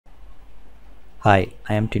Hi,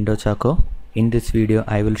 I am Tindo Chaco. In this video,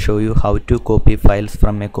 I will show you how to copy files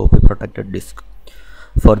from a copy protected disk.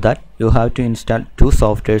 For that, you have to install two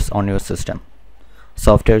softwares on your system.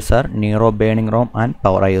 Softwares are Nero Burning ROM and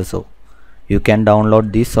PowerISO. You can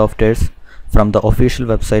download these softwares from the official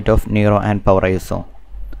website of Nero and PowerISO.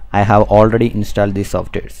 I have already installed these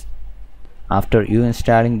softwares. After you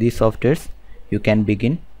installing these softwares, you can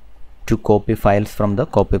begin to copy files from the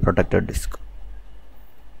copy protected disk.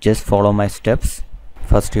 Just follow my steps.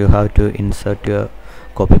 First you have to insert your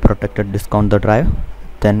copy protected disk on the drive,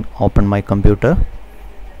 then open my computer.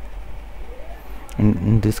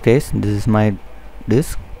 In this case, this is my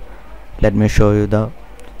disk. Let me show you the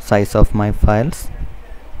size of my files.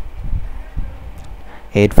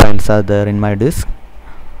 8 files are there in my disk.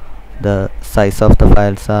 The size of the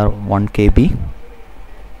files are 1 KB.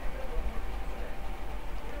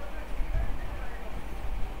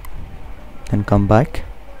 Then come back,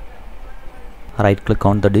 right click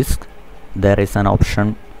on the disk. There is an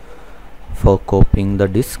option for copying the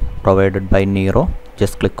disk provided by Nero.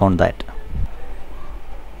 Just click on that.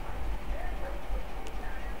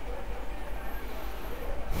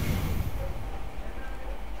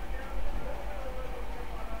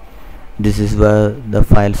 This is where the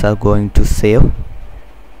files are going to save.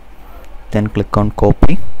 Then click on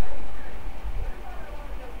copy.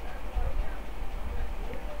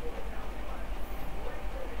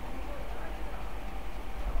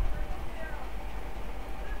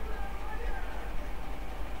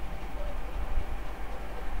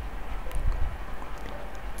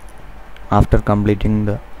 After completing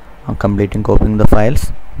copying the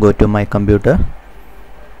files, go to my computer,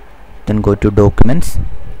 then go to documents.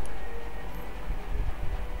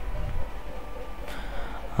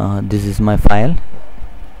 This is my file.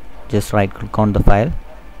 Just right click on the file,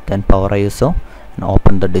 then PowerISO, and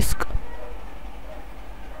open the disk.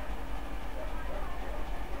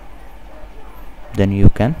 Then you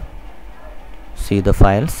can see the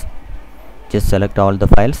files. Just select all the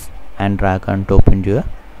files and drag and drop into your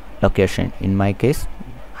location. In my case,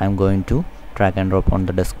 I am going to drag and drop on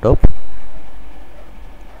the desktop.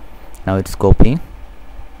 Now it's copying.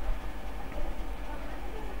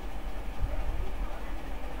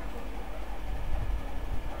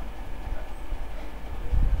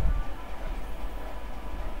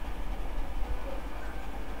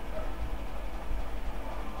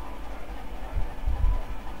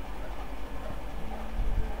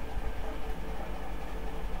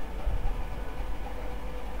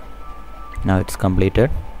 Now it's completed.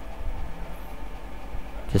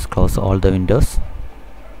 Just close all the windows.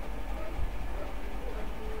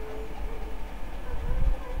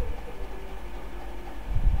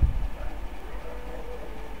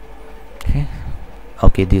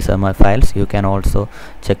 Okay, these are my files. You can also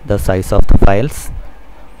check the size of the files.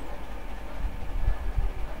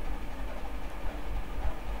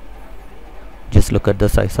 Just look at the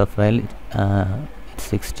size of file. It's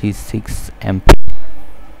 66 MB.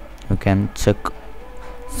 You can check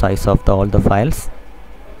size of all the files.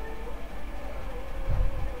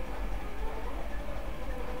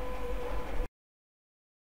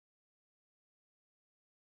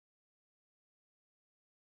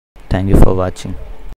 Thank you for watching.